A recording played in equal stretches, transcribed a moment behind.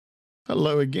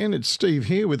Hello again, it's Steve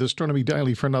here with Astronomy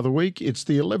Daily for another week. It's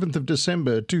the 11th of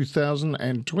December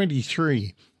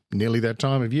 2023. Nearly that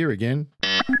time of year again.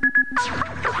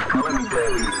 Astronomy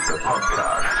Daily, the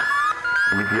podcast,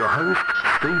 with your host,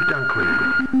 Steve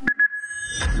Dunkley.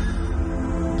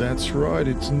 That's right,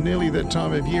 it's nearly that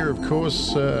time of year, of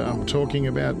course. I'm talking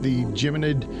about the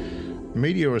Geminid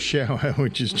meteor shower,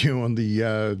 which is due on the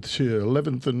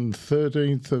 11th and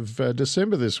 13th of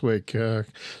December this week.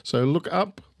 So look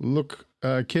up, look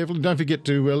carefully. Don't forget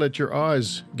to let your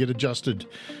eyes get adjusted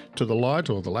to the light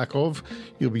or the lack of.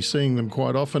 You'll be seeing them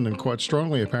quite often and quite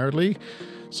strongly, apparently.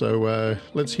 So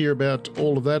let's hear about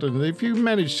all of that. And if you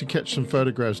manage to catch some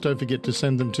photographs, don't forget to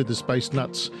send them to the Space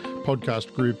Nuts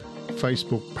podcast group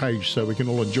Facebook page so we can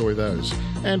all enjoy those.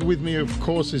 And with me, of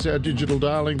course, is our digital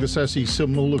darling, the sassy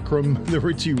simulacrum, the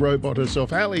ritzy robot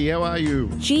herself. Hallie, how are you?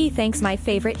 Gee, thanks, my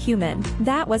favorite human.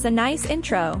 That was a nice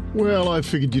intro. Well, I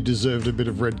figured you deserved a bit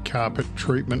of red carpet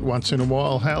treatment once in a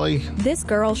while, Hallie. This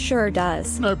girl sure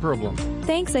does. No problem.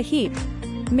 Thanks a heap.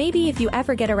 Maybe if you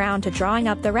ever get around to drawing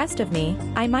up the rest of me,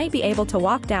 I might be able to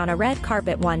walk down a red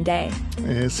carpet one day.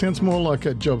 Yeah, sounds more like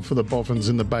a job for the boffins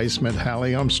in the basement,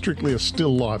 Hallie. I'm strictly a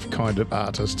still life kind of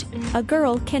artist. A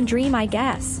girl can dream, I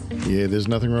guess. Yeah, there's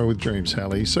nothing wrong with dreams,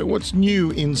 Hallie. So what's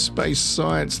new in space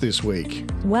science this week?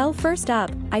 Well, first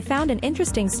up, I found an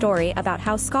interesting story about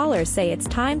how scholars say it's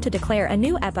time to declare a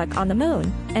new epoch on the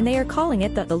moon, and they are calling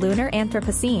it the Lunar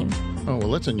Anthropocene. Oh,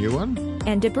 well, that's a new one.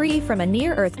 And debris from a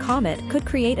near-Earth comet could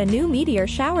create a new meteor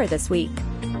shower this week.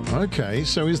 Okay,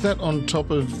 so is that on top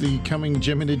of the coming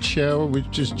Geminid shower,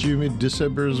 which is due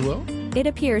mid-December as well? It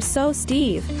appears so,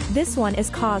 Steve. This one is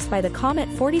caused by the comet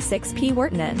 46P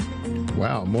Wirtanen.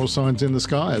 Wow, more signs in the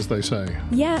sky, as they say.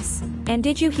 Yes. And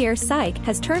did you hear Psyche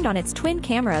has turned on its twin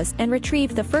cameras and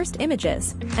retrieved the first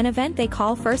images, an event they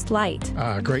call First Light?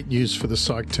 Great news for the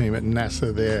Psyche team at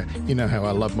NASA there. You know how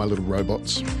I love my little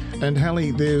robots. And Hallie,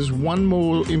 there's one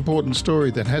more important story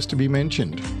that has to be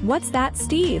mentioned. What's that,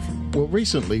 Steve? Well,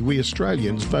 recently we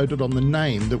Australians voted on the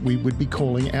name that we would be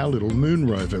calling our little moon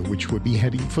rover, which would be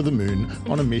heading for the moon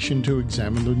on a mission to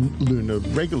examine the lunar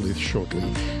regolith shortly.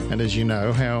 And as you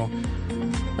know how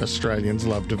Australians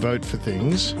love to vote for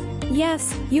things.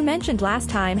 Yes, you mentioned last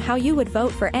time how you would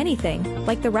vote for anything,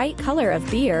 like the right color of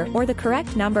beer or the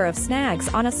correct number of snags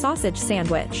on a sausage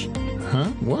sandwich.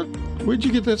 Huh? What? Where'd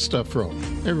you get that stuff from?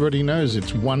 Everybody knows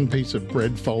it's one piece of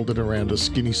bread folded around a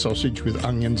skinny sausage with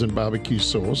onions and barbecue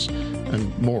sauce,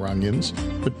 and more onions,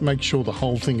 but make sure the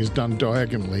whole thing is done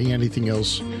diagonally. Anything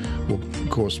else will, of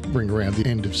course, bring around the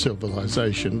end of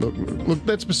civilization. Look,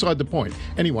 that's beside the point.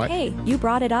 Anyway. Hey, you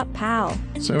brought it up, pal.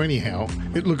 So anyhow,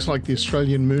 it looks like the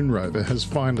Australian moon rover has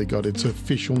finally got its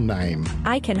official name.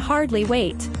 I can hardly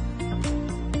wait.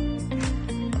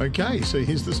 Okay, so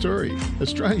here's the story.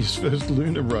 Australia's first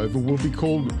lunar rover will be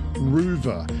called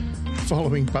Rover,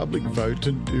 following public vote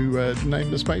to name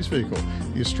the space vehicle.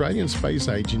 The Australian Space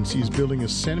Agency is building a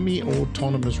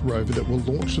semi-autonomous rover that will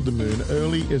launch to the moon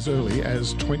as early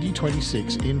as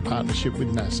 2026 in partnership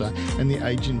with NASA and the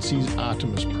agency's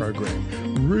Artemis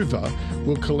program. Rover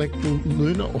will collect the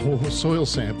lunar soil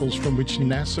samples from which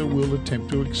NASA will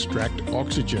attempt to extract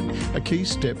oxygen, a key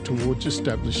step towards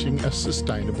establishing a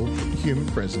sustainable human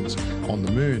presence on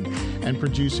the moon and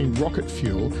producing rocket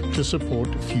fuel to support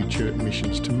future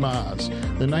missions to Mars.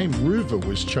 The name Rover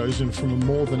was chosen from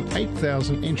more than 8,000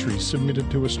 entries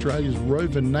submitted to Australia's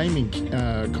rover naming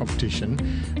competition.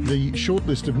 The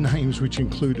shortlist of names, which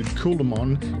included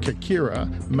Coolamon, Kakira,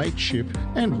 Mateship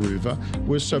and Rover,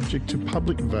 were subject to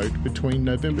public vote between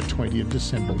November 20 and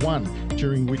December 1,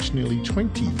 during which nearly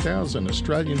 20,000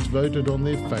 Australians voted on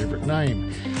their favourite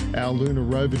name. Our lunar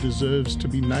rover deserves to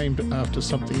be named after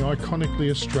something iconically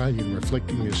Australian,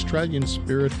 reflecting the Australian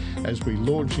spirit as we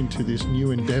launch into this new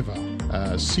endeavour.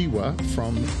 Siwa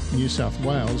from New South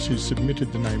Wales, who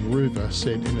submitted the name Rover,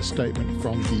 said in a statement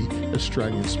from the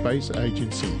Australian Space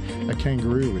Agency, a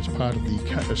kangaroo is part of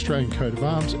the Australian coat of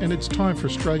arms and it's time for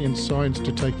Australian science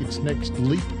to take its next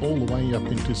leap all the way up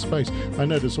into space. I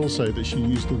notice also that she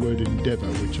used the word Endeavour,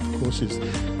 which of course is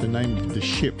the name of the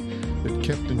ship that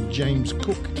Captain James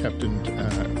Cook captained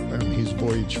on his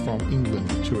voyage from England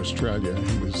to Australia.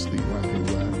 He was the one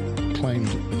who claimed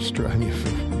Australia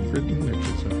for Britain, which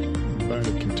is a bone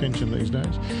of contention these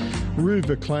days.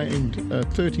 Rover claimed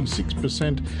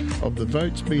 36% of the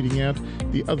votes, beating out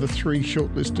the other three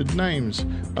shortlisted names.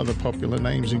 Other popular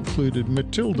names included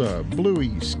Matilda,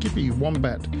 Bluey, Skippy,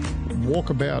 Wombat,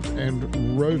 Walkabout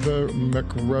and Rover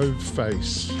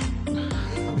McRoveface.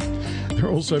 There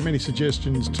are also many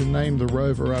suggestions to name the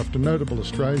rover after notable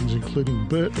Australians, including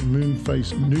Bert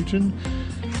Moonface Newton,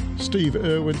 Steve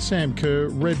Irwin, Sam Kerr,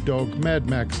 Red Dog, Mad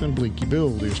Max and Blinky Bill,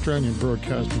 the Australian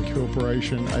Broadcasting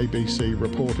Corporation ABC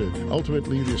reported.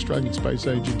 Ultimately, the Australian Space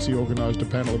Agency organised a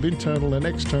panel of internal and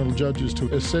external judges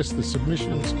to assess the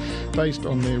submissions based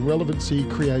on their relevancy,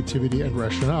 creativity and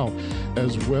rationale,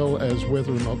 as well as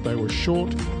whether or not they were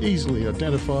short, easily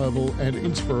identifiable and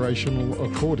inspirational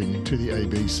according to the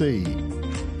ABC.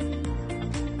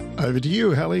 Over to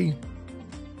you, Hallie.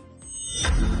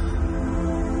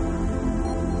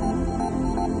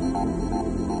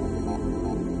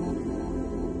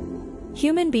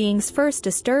 Human beings first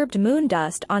disturbed moon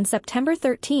dust on September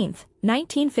 13,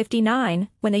 1959,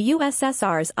 when the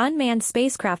USSR's unmanned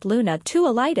spacecraft Luna 2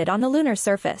 alighted on the lunar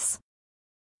surface.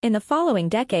 In the following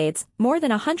decades, more than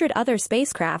 100 other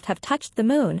spacecraft have touched the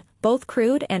moon, both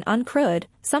crewed and uncrewed,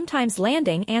 sometimes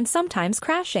landing and sometimes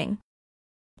crashing.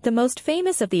 The most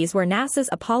famous of these were NASA's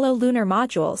Apollo lunar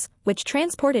modules, which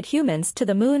transported humans to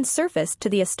the moon's surface to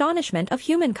the astonishment of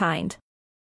humankind.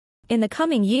 In the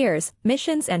coming years,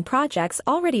 missions and projects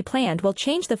already planned will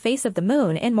change the face of the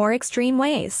moon in more extreme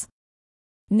ways.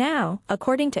 Now,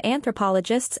 according to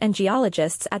anthropologists and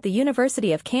geologists at the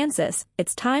University of Kansas,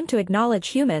 it's time to acknowledge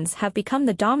humans have become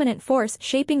the dominant force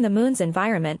shaping the moon's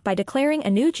environment by declaring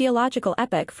a new geological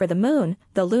epoch for the moon,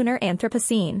 the Lunar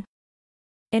Anthropocene.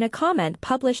 In a comment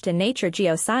published in Nature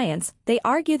Geoscience, they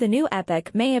argue the new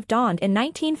epoch may have dawned in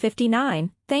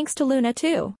 1959, thanks to Luna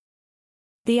 2.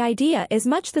 The idea is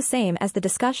much the same as the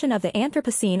discussion of the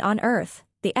Anthropocene on Earth,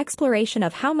 the exploration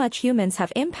of how much humans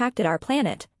have impacted our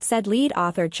planet, said lead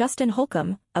author Justin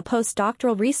Holcomb, a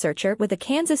postdoctoral researcher with the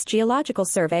Kansas Geological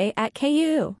Survey at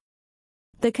KU.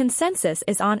 The consensus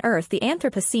is on Earth the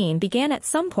Anthropocene began at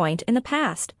some point in the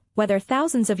past, whether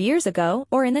thousands of years ago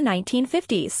or in the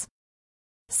 1950s.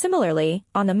 Similarly,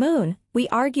 on the moon, we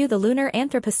argue the lunar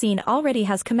Anthropocene already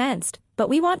has commenced, but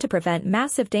we want to prevent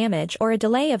massive damage or a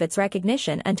delay of its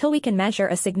recognition until we can measure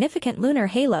a significant lunar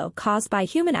halo caused by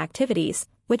human activities,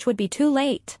 which would be too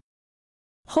late.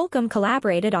 Holcomb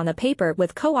collaborated on the paper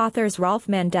with co-authors Rolf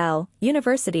Mandel,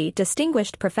 University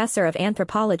Distinguished Professor of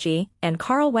Anthropology, and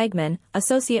Carl Wegman,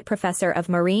 Associate Professor of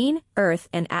Marine, Earth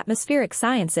and Atmospheric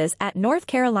Sciences at North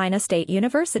Carolina State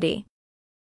University.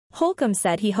 Holcomb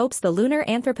said he hopes the lunar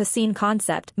Anthropocene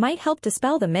concept might help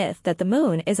dispel the myth that the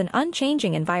moon is an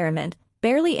unchanging environment,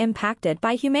 barely impacted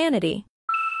by humanity.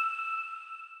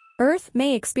 Earth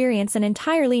may experience an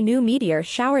entirely new meteor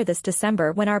shower this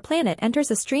December when our planet enters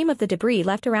a stream of the debris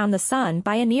left around the Sun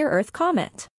by a near-Earth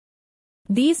comet.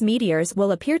 These meteors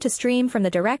will appear to stream from the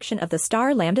direction of the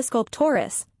star Lambda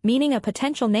Sculptoris, meaning a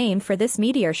potential name for this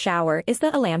meteor shower is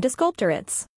the Lambda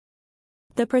Sculptorids.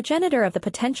 The progenitor of the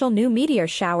potential new meteor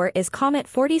shower is comet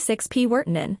 46P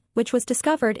Wirtanen, which was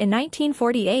discovered in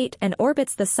 1948 and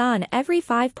orbits the Sun every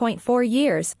 5.4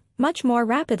 years, much more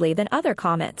rapidly than other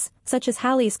comets, such as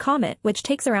Halley's Comet, which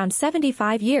takes around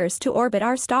 75 years to orbit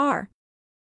our star.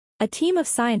 A team of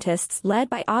scientists led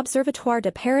by Observatoire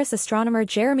de Paris astronomer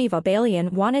Jeremy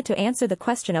Vauballion wanted to answer the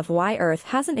question of why Earth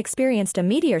hasn't experienced a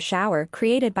meteor shower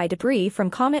created by debris from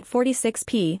comet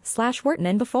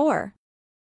 46P/Wirtanen before.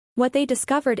 What they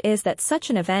discovered is that such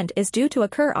an event is due to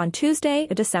occur on Tuesday,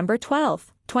 December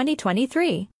 12,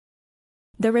 2023.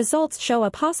 The results show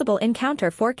a possible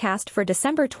encounter forecast for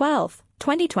December 12,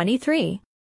 2023.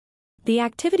 The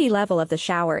activity level of the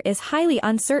shower is highly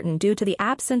uncertain due to the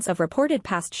absence of reported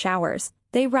past showers,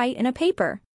 they write in a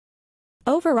paper.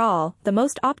 Overall, the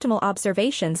most optimal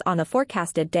observations on the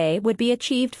forecasted day would be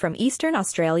achieved from eastern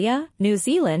Australia, New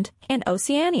Zealand, and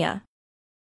Oceania.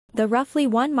 The roughly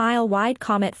 1-mile wide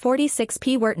comet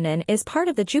 46P Wirtanen is part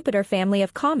of the Jupiter family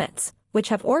of comets, which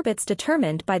have orbits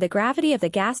determined by the gravity of the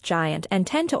gas giant and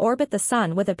tend to orbit the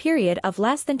Sun with a period of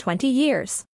less than 20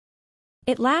 years.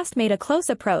 It last made a close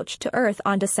approach to Earth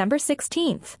on December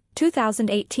 16,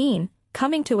 2018,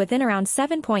 coming to within around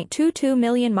 7.22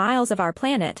 million miles of our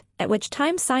planet, at which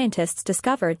time scientists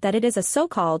discovered that it is a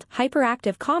so-called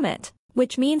hyperactive comet,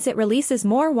 which means it releases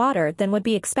more water than would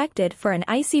be expected for an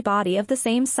icy body of the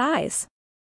same size.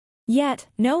 Yet,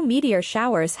 no meteor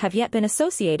showers have yet been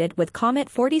associated with comet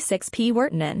 46P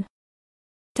Wirtanen.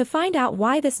 To find out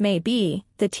why this may be,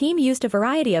 the team used a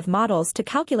variety of models to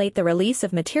calculate the release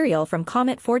of material from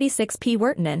comet 46P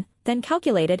Wirtanen, then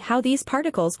calculated how these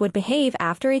particles would behave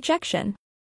after ejection.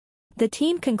 The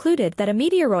team concluded that a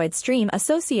meteoroid stream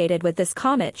associated with this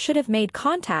comet should have made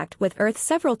contact with Earth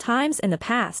several times in the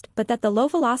past, but that the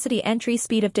low-velocity entry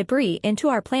speed of debris into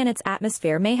our planet's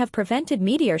atmosphere may have prevented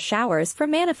meteor showers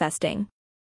from manifesting.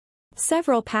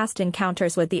 Several past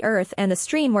encounters with the Earth and the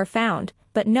stream were found,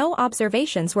 but no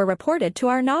observations were reported to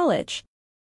our knowledge.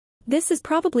 This is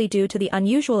probably due to the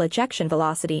unusual ejection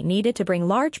velocity needed to bring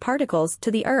large particles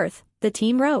to the Earth, the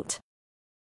team wrote.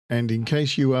 And in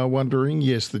case you are wondering,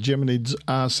 yes, the Geminids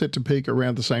are set to peak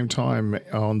around the same time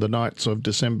on the nights of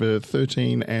December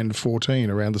 13 and 14,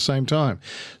 around the same time.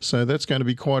 So that's going to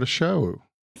be quite a show.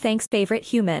 Thanks, favorite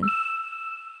human.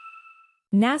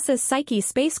 NASA's Psyche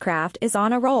spacecraft is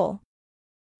on a roll.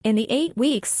 In the 8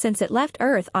 weeks since it left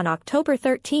Earth on October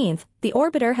 13th, the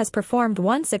orbiter has performed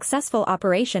one successful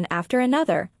operation after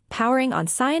another, powering on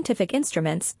scientific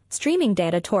instruments, streaming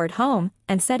data toward home,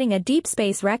 and setting a deep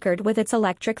space record with its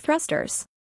electric thrusters.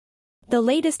 The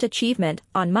latest achievement,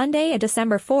 on Monday,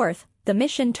 December 4th, the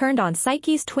mission turned on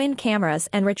Psyche's twin cameras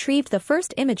and retrieved the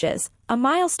first images, a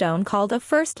milestone called a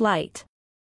first light.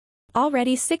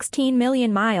 Already 16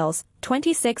 million miles,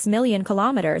 26 million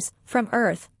kilometers, from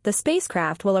Earth, the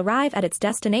spacecraft will arrive at its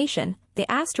destination, the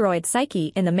asteroid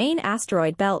Psyche in the main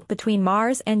asteroid belt between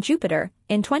Mars and Jupiter,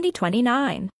 in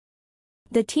 2029.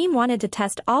 The team wanted to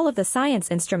test all of the science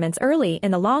instruments early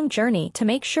in the long journey to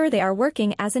make sure they are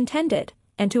working as intended,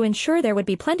 and to ensure there would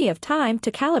be plenty of time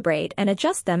to calibrate and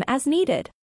adjust them as needed.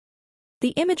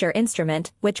 The Imager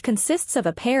instrument, which consists of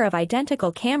a pair of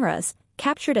identical cameras,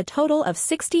 captured a total of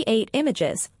 68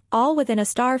 images, all within a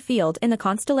star field in the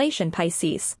constellation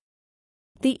Pisces.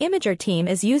 The Imager team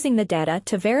is using the data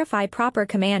to verify proper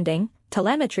commanding,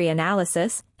 telemetry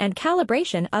analysis, and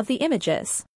calibration of the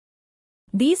images.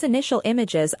 These initial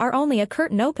images are only a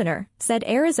curtain opener, said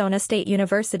Arizona State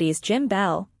University's Jim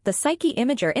Bell, the Psyche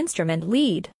Imager instrument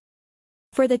lead.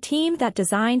 For the team that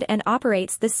designed and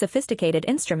operates this sophisticated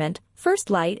instrument, first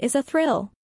light is a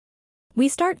thrill. We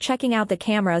start checking out the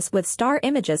cameras with star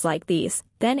images like these,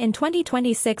 then in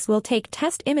 2026 we'll take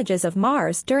test images of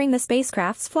Mars during the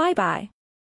spacecraft's flyby.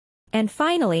 And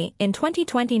finally, in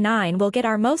 2029 we'll get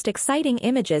our most exciting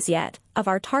images yet, of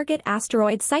our target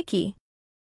asteroid Psyche.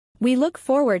 We look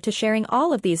forward to sharing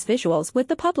all of these visuals with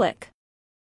the public.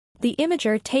 The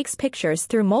Imager takes pictures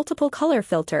through multiple color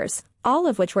filters, all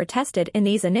of which were tested in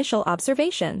these initial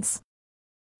observations.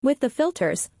 With the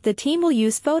filters, the team will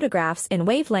use photographs in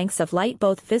wavelengths of light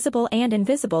both visible and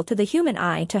invisible to the human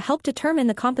eye to help determine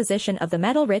the composition of the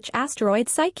metal-rich asteroid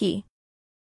Psyche.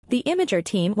 The Imager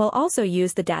team will also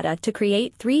use the data to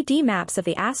create 3D maps of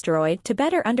the asteroid to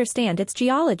better understand its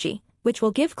geology, which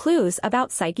will give clues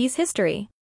about Psyche's history.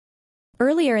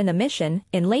 Earlier in the mission,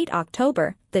 in late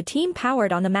October, the team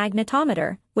powered on the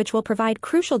magnetometer, which will provide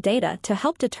crucial data to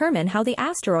help determine how the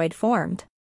asteroid formed.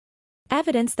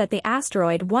 Evidence that the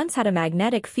asteroid once had a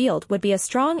magnetic field would be a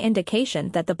strong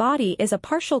indication that the body is a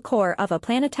partial core of a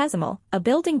planetesimal, a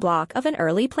building block of an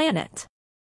early planet.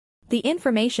 The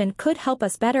information could help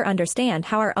us better understand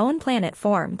how our own planet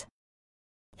formed.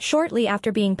 Shortly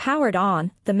after being powered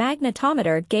on, the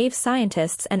magnetometer gave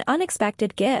scientists an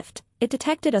unexpected gift. It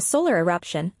detected a solar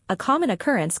eruption, a common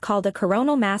occurrence called a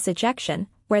coronal mass ejection,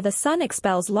 where the sun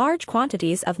expels large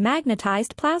quantities of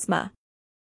magnetized plasma.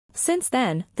 Since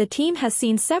then, the team has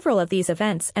seen several of these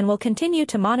events and will continue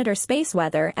to monitor space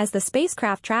weather as the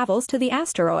spacecraft travels to the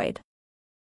asteroid.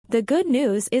 The good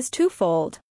news is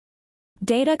twofold.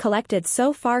 Data collected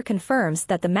so far confirms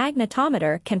that the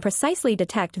magnetometer can precisely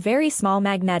detect very small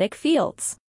magnetic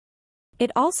fields.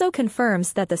 It also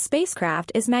confirms that the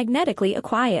spacecraft is magnetically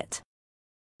quiet.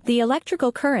 The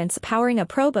electrical currents powering a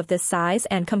probe of this size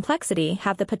and complexity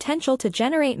have the potential to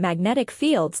generate magnetic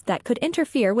fields that could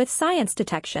interfere with science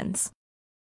detections.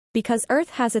 Because Earth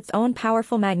has its own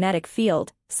powerful magnetic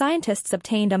field, scientists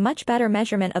obtained a much better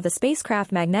measurement of the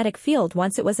spacecraft magnetic field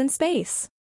once it was in space.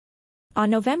 On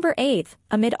November 8th,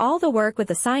 amid all the work with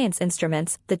the science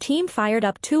instruments, the team fired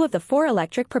up 2 of the 4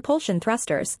 electric propulsion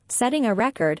thrusters, setting a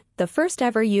record, the first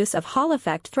ever use of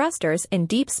Hall-effect thrusters in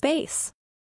deep space.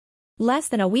 Less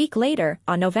than a week later,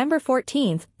 on November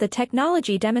 14th, the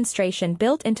technology demonstration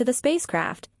built into the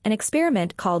spacecraft, an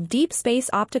experiment called Deep Space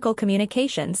Optical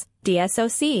Communications,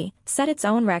 DSOC, set its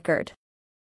own record.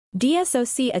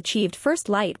 DSOC achieved first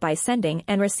light by sending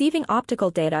and receiving optical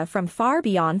data from far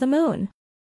beyond the moon.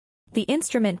 The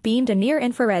instrument beamed a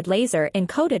near-infrared laser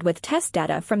encoded with test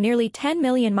data from nearly 10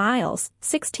 million miles,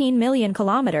 16 million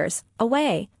kilometers,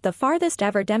 away, the farthest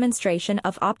ever demonstration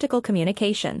of optical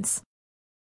communications.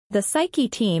 The Psyche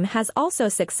team has also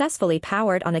successfully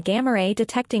powered on a gamma-ray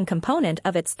detecting component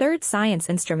of its third science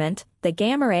instrument, the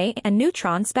gamma-ray and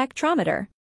neutron spectrometer.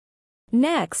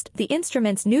 Next, the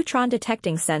instrument's neutron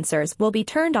detecting sensors will be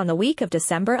turned on the week of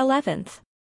December 11th.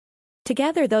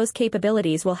 Together those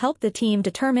capabilities will help the team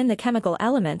determine the chemical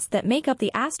elements that make up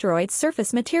the asteroid's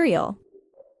surface material.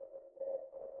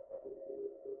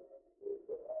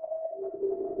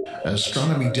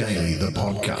 Astronomy Daily, the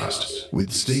podcast,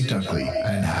 with Steve Dunkley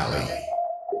and Hallie.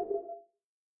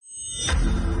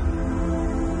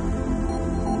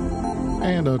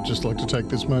 And I'd just like to take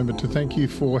this moment to thank you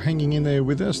for hanging in there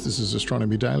with us. This is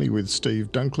Astronomy Daily with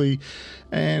Steve Dunkley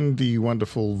and the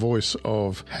wonderful voice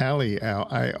of Hallie, our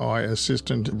AI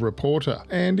assistant reporter.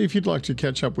 And if you'd like to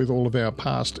catch up with all of our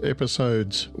past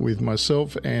episodes with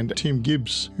myself and Tim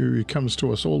Gibbs, who comes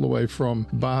to us all the way from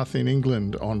Bath in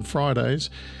England on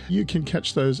Fridays, you can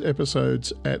catch those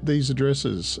episodes at these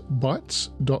addresses: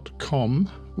 bitesz.com,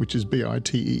 which is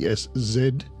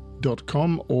bitesz.com,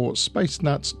 or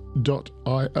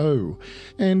spacenuts.io.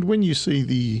 And when you see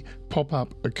the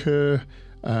pop-up occur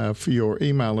for your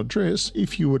email address,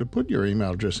 if you were to put your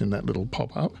email address in that little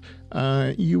pop-up,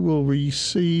 you will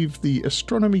receive the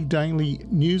Astronomy Daily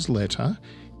newsletter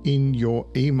in your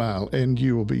email, and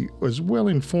you will be as well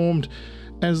informed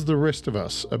as the rest of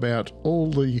us about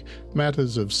all the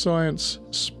matters of science,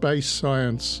 space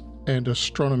science, and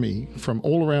astronomy from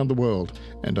all around the world.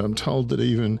 And I'm told that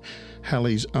even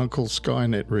Hallie's Uncle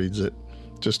Skynet reads it,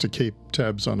 just to keep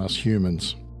tabs on us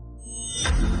humans.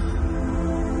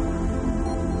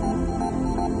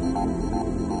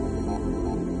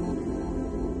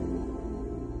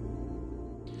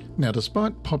 Now,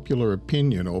 despite popular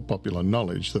opinion or popular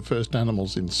knowledge, the first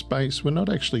animals in space were not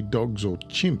actually dogs or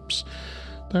chimps.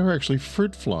 They were actually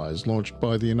fruit flies launched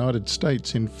by the United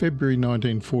States in February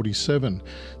 1947.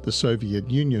 The Soviet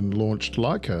Union launched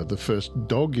Laika, the first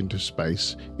dog, into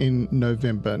space in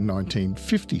November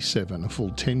 1957, a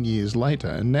full 10 years later.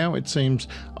 And now it seems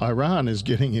Iran is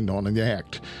getting in on the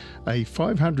act. A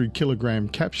 500-kilogram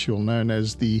capsule known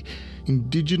as the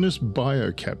Indigenous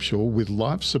Biocapsule with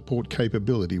life support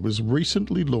capability was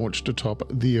recently launched atop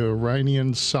the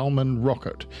Iranian Salman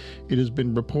rocket. It has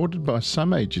been reported by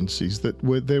some agencies that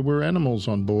there were animals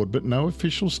on board, but no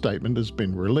official statement has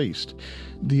been released.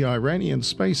 The Iranian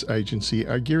Space Agency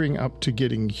are gearing up to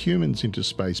getting humans into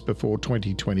space before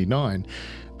 2029,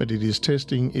 but it is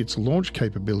testing its launch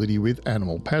capability with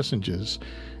animal passengers.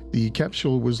 The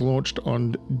capsule was launched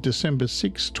on December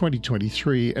 6,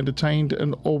 2023 and attained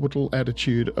an orbital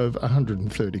altitude of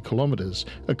 130 kilometres,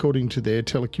 according to their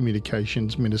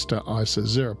telecommunications minister Isa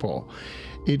Zaripov.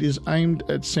 It is aimed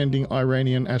at sending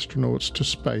Iranian astronauts to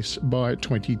space by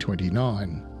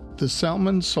 2029. The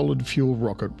Salman solid fuel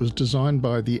rocket was designed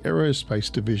by the Aerospace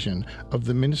Division of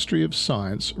the Ministry of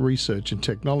Science, Research and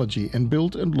Technology and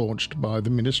built and launched by the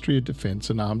Ministry of Defence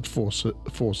and Armed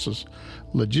Forces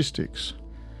Logistics.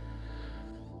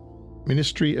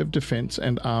 Ministry of Defence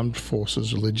and Armed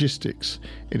Forces Logistics.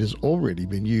 It has already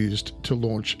been used to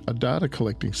launch a data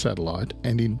collecting satellite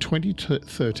and in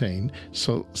 2013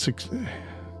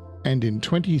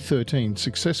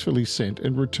 successfully sent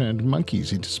and returned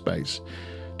monkeys into space.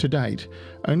 To date,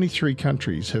 only 3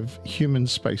 countries have human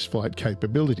spaceflight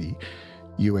capability: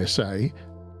 USA,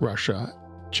 Russia,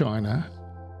 China,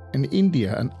 and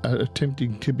India are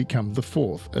attempting to become the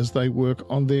 4th as they work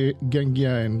on their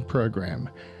Gaganyaan program.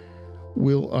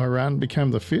 Will Iran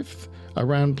become the 5th?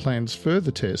 Iran plans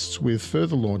further tests with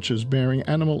further launches bearing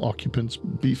animal occupants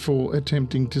before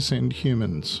attempting to send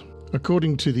humans.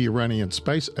 According to the Iranian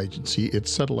Space Agency,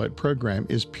 its satellite program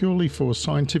is purely for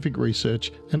scientific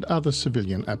research and other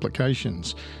civilian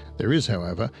applications. There is,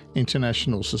 however,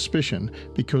 international suspicion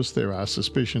because there are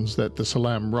suspicions that the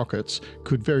Salam rockets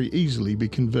could very easily be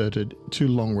converted to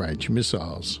long-range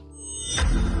missiles.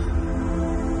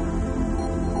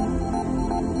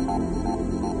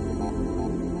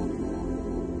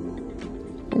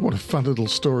 What a fun little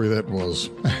story that was.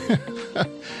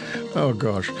 Oh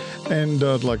gosh. And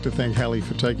I'd like to thank Hallie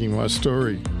for taking my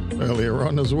story earlier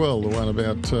on as well, the one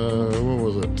about,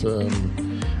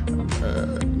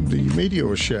 the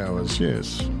meteor showers,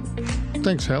 yes.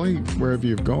 Thanks, Hallie, wherever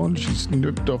you've gone. She's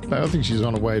nipped off. I think she's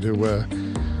on her way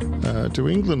to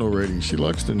England already. She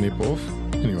likes to nip off.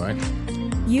 Anyway.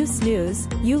 You snooze,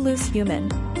 you lose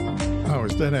human. Oh,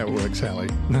 is that how it works, Hallie?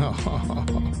 No.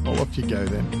 Well, off you go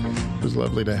then. It was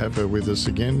lovely to have her with us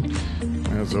again.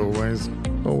 As always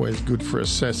good for a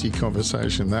sassy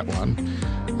conversation, that one.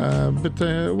 But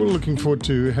we're looking forward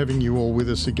to having you all with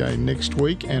us again next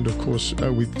week, and of course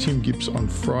with Tim Gibbs on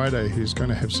Friday, who's going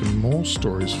to have some more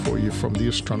stories for you from the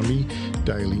Astronomy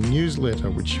Daily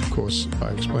newsletter, which of course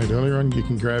I explained earlier on you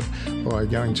can grab by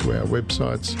going to our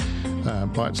websites,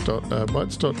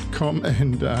 bitesz.com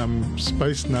and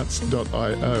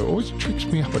spacenuts.io. Always tricks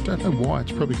me up. I don't know why.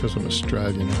 It's probably because I'm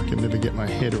Australian. I can never get my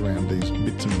head around these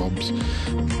bits and bobs.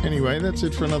 Anyway, that's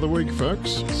it for another week,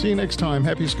 folks. See you next time.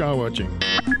 Happy sky watching.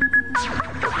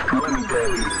 Astronomy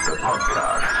Daily, the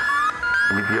podcast,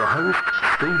 with your host,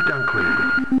 Steve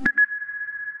Dunkley.